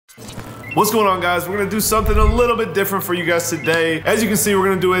What's going on, guys? We're gonna do something a little bit different for you guys today. As you can see, we're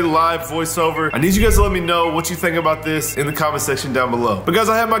gonna do a live voiceover. I need you guys to let me know what you think about this in the comment section down below. But guys,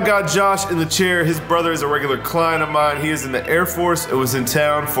 I have my guy Josh in the chair. His brother is a regular client of mine. He is in the Air Force. It was in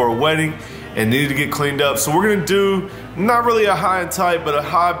town for a wedding and needed to get cleaned up. So we're gonna do not really a high and tight, but a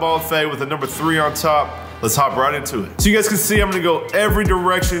high bald fade with a number 3 on top. Let's hop right into it. So you guys can see I'm gonna go every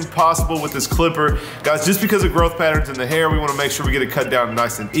direction possible with this clipper. Guys, just because of growth patterns in the hair, we wanna make sure we get it cut down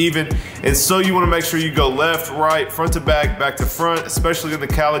nice and even. And so you wanna make sure you go left, right, front to back to front, especially in the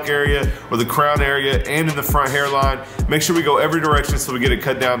cowlick area or the crown area and in the front hairline. Make sure we go every direction so we get it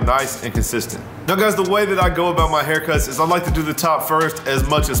cut down nice and consistent. Now guys, the way that I go about my haircuts is I like to do the top first as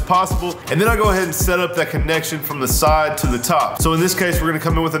much as possible, and then I go ahead and set up that connection from the side to the top. So in this case, we're gonna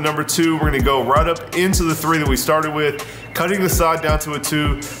come in with a number 2. We're gonna go right up into the 3 that we started with, cutting the side down to a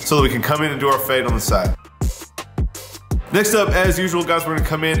 2 so that we can come in and do our fade on the side. Next up, as usual, guys, we're gonna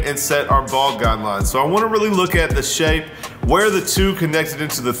come in and set our bald guidelines. So I wanna really look at the shape where the 2 connected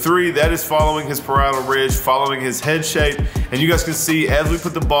into the 3, that is following his parietal ridge, following his head shape. And you guys can see as we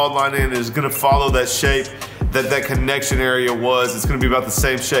put the bald line in, it's gonna follow that shape that connection area was. It's gonna be about the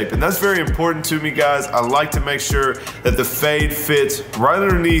same shape. And that's very important to me, guys. I like to make sure that the fade fits right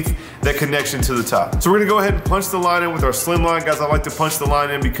underneath that connection to the top. So we're gonna go ahead and punch the line in with our Slimline. Guys, I like to punch the line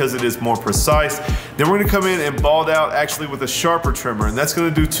in because it is more precise. Then we're gonna come in and bald out actually with a sharper trimmer, and that's gonna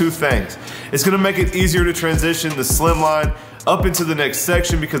do 2 things. It's gonna make it easier to transition the Slimline up into the next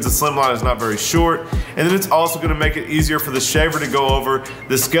section because the Slimline is not very short. And then it's also gonna make it easier for the shaver to go over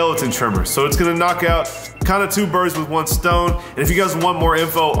the skeleton trimmer. So it's gonna knock out kind of 2 birds with 1 stone. And if you guys want more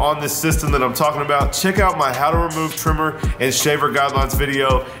info on this system that I'm talking about, check out my how to remove trimmer and shaver guidelines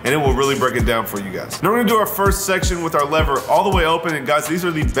video, and it will really break it down for you guys. Now we're gonna do our first section with our lever all the way open. And guys, these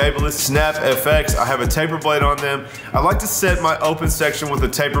are the Babyliss Snap FX. I have a taper blade on them. I like to set my open section with a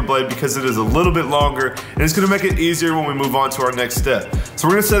taper blade because it is a little bit longer, and it's gonna make it easier when we move on to our next step. So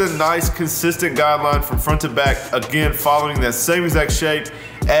we're gonna set a nice consistent guideline from front to back, again following that same exact shape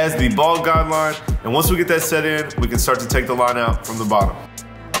as the bald guideline. And once we get that set in, we can start to take the line out from the bottom.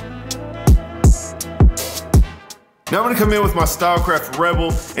 Now I'm gonna come in with my StyleCraft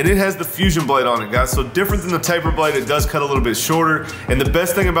Rebel, and it has the fusion blade on it, guys. So different than the taper blade, it does cut a little bit shorter. And the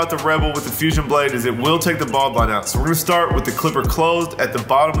best thing about the Rebel with the fusion blade is it will take the bald line out. So we're gonna start with the clipper closed at the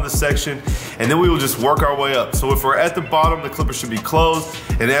bottom of the section, and then we will just work our way up. So if we're at the bottom, the clipper should be closed.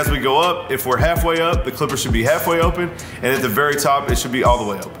 And as we go up, if we're halfway up, the clipper should be halfway open. And at the very top, it should be all the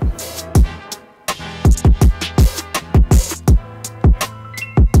way open.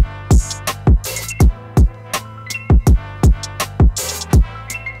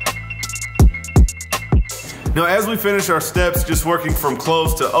 Now as we finish our steps, just working from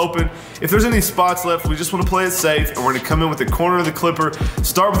closed to open, if there's any spots left, we just want to play it safe, and we're going to come in with the corner of the clipper,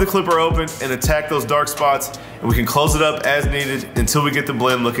 start with the clipper open, and attack those dark spots, and we can close it up as needed until we get the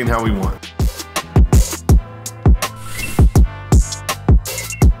blend looking how we want.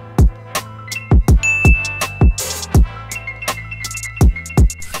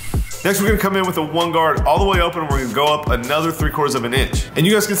 Next, we're gonna come in with a 1 guard all the way open, and we're gonna go up another 3/4 of an inch. And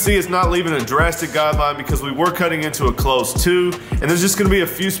you guys can see it's not leaving a drastic guideline because we were cutting into a closed 2, and there's just gonna be a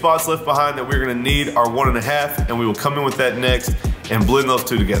few spots left behind that we're gonna need our 1.5, and we will come in with that next and blend those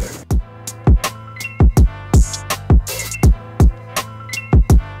 2 together.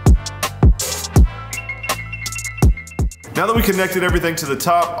 Now that we connected everything to the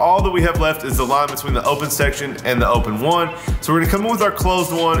top, all that we have left is the line between the open section and the open one. So we're gonna come in with our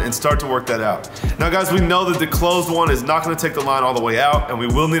closed one and start to work that out. Now guys, we know that the closed one is not gonna take the line all the way out, and we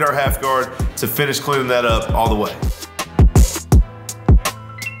will need our half guard to finish cleaning that up all the way.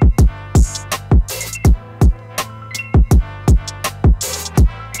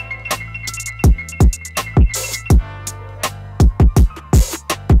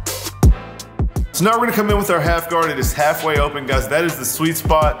 So now we're gonna come in with our half guard. It is halfway open, guys. That is the sweet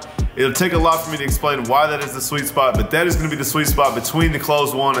spot. It'll take a lot for me to explain why that is the sweet spot, but that is gonna be the sweet spot between the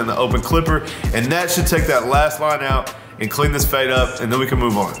closed one and the open clipper, and that should take that last line out and clean this fade up, and then we can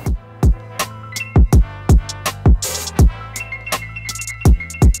move on.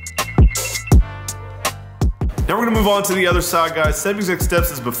 Now we're gonna move on to the other side, guys. Same exact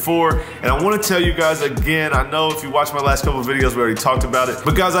steps as before, and I wanna tell you guys again, I know if you watched my last couple of videos, we already talked about it,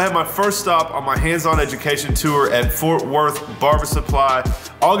 but guys, I have my first stop on my hands-on education tour at Fort Worth Barber Supply,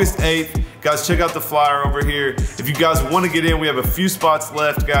 August 8th. Guys, check out the flyer over here. If you guys want to get in, we have a few spots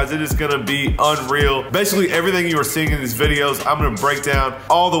left, guys. It is gonna be unreal. Basically, everything you are seeing in these videos, I'm gonna break down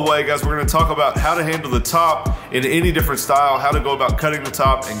all the way, guys. We're gonna talk about how to handle the top in any different style, how to go about cutting the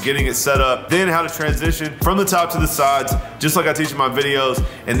top and getting it set up, then how to transition from the top to the sides, just like I teach in my videos.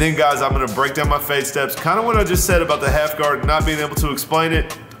 And then, guys, I'm gonna break down my fade steps, kind of what I just said about the half guard, not being able to explain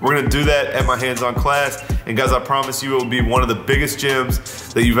it. We're gonna do that at my hands-on class. And guys, I promise you it will be one of the biggest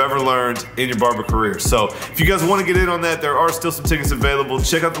gems that you've ever learned in your barber career. So if you guys wanna get in on that, there are still some tickets available.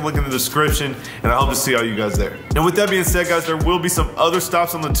 Check out the link in the description, and I hope to see all you guys there. And with that being said, guys, there will be some other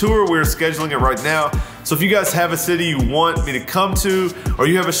stops on the tour. We're scheduling it right now. So if you guys have a city you want me to come to, or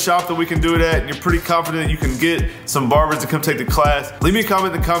you have a shop that we can do it at, and you're pretty confident you can get some barbers to come take the class, leave me a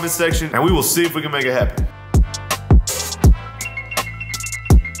comment in the comment section, and we will see if we can make it happen.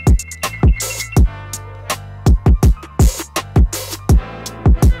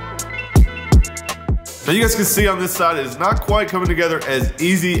 Now you guys can see on this side, it is not quite coming together as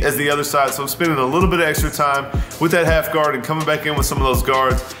easy as the other side, so I'm spending a little bit of extra time with that half guard and coming back in with some of those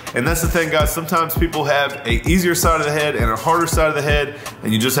guards. And that's the thing, guys, sometimes people have an easier side of the head and a harder side of the head,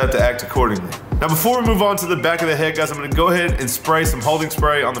 and you just have to act accordingly. Now before we move on to the back of the head, guys, I'm gonna go ahead and spray some holding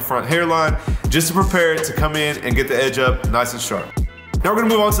spray on the front hairline just to prepare it to come in and get the edge up nice and sharp. Now we're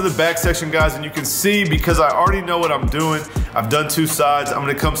gonna move on to the back section, guys, and you can see, because I already know what I'm doing, I've done two sides, I'm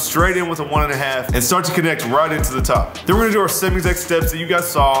gonna come straight in with a 1.5 and start to connect right into the top. Then we're gonna do our same exact steps that you guys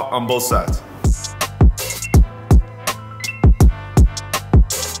saw on both sides.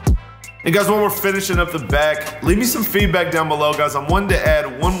 And guys, while we're finishing up the back, leave me some feedback down below, guys. I'm wanting to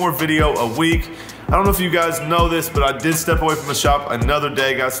add one more video a week. I don't know if you guys know this, but I did step away from the shop another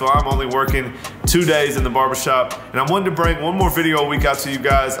day, guys, so I'm only working 2 days in the barbershop, and I wanted to bring one more video a week out to you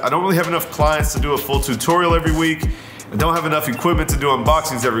guys. I don't really have enough clients to do a full tutorial every week. I don't have enough equipment to do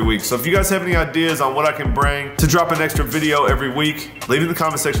unboxings every week. So if you guys have any ideas on what I can bring to drop an extra video every week, leave it in the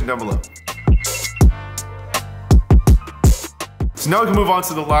comment section down below. So now we can move on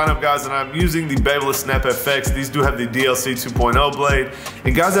to the lineup, guys, and I'm using the Babyliss Snap FX. These do have the DLC 2.0 blade.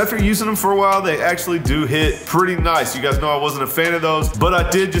 And guys, after using them for a while, they actually do hit pretty nice. You guys know I wasn't a fan of those, but I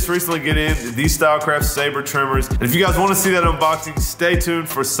did just recently get in these StyleCraft Saber trimmers. And if you guys want to see that unboxing, stay tuned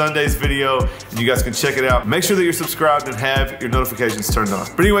for Sunday's video, and you guys can check it out. Make sure that you're subscribed and have your notifications turned on.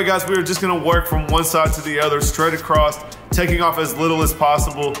 But anyway, guys, we are just gonna work from one side to the other, straight across, taking off as little as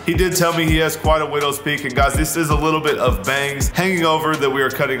possible. He did tell me he has quite a widow's peak, and guys, this is a little bit of bangs hanging over that we are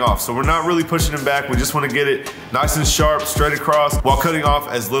cutting off. So we're not really pushing him back. We just want to get it nice and sharp, straight across, while cutting off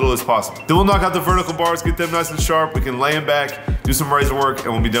as little as possible. Then we'll knock out the vertical bars, get them nice and sharp. We can lay him back, do some razor work,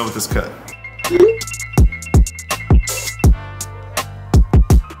 and we'll be done with this cut.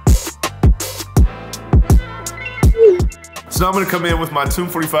 So now I'm gonna come in with my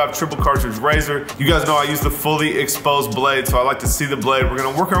 245 triple cartridge razor. You guys know I use the fully exposed blade, so I like to see the blade. We're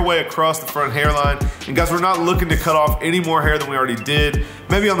gonna work our way across the front hairline. And guys, we're not looking to cut off any more hair than we already did.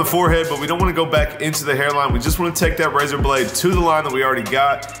 Maybe on the forehead, but we don't wanna go back into the hairline. We just wanna take that razor blade to the line that we already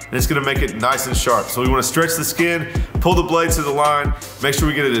got, and it's gonna make it nice and sharp. So we wanna stretch the skin, pull the blade to the line, make sure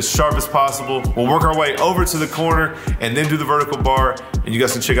we get it as sharp as possible. We'll work our way over to the corner and then do the vertical bar, and you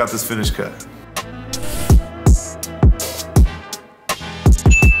guys can check out this finished cut.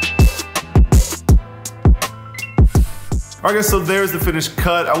 Alright guys, so there's the finished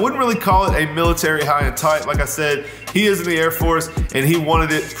cut. I wouldn't really call it a military high and tight. Like I said, he is in the Air Force and he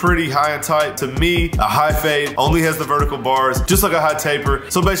wanted it pretty high and tight. To me, a high fade only has the vertical bars, just like a high taper.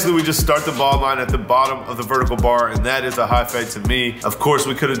 So basically we just start the bald line at the bottom of the vertical bar, and that is a high fade to me. Of course,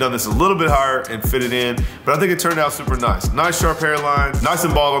 we could have done this a little bit higher and fit it in, but I think it turned out super nice. Nice sharp hairline, nice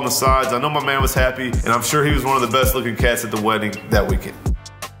and bald on the sides. I know my man was happy, and I'm sure he was one of the best looking cats at the wedding that weekend.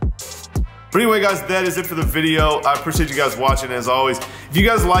 But anyway, guys, that is it for the video. I appreciate you guys watching as always. If you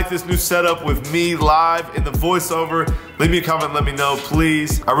guys like this new setup with me live in the voiceover, leave me a comment, let me know,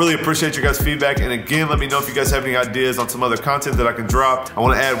 please. I really appreciate your guys' feedback. And again, let me know if you guys have any ideas on some other content that I can drop. I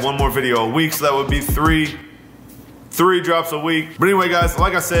want to add one more video a week, so that would be three drops a week. But anyway, guys,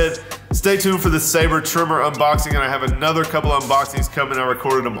 like I said, stay tuned for the Saber trimmer unboxing, and I have another couple unboxings coming. I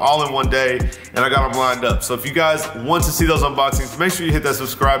recorded them all in one day, and I got them lined up. So if you guys want to see those unboxings, make sure you hit that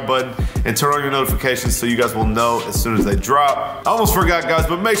subscribe button and turn on your notifications so you guys will know as soon as they drop. I almost forgot, guys,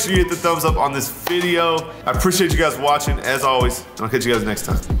 but make sure you hit the thumbs up on this video. I appreciate you guys watching, as always, and I'll catch you guys next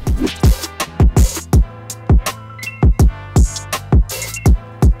time.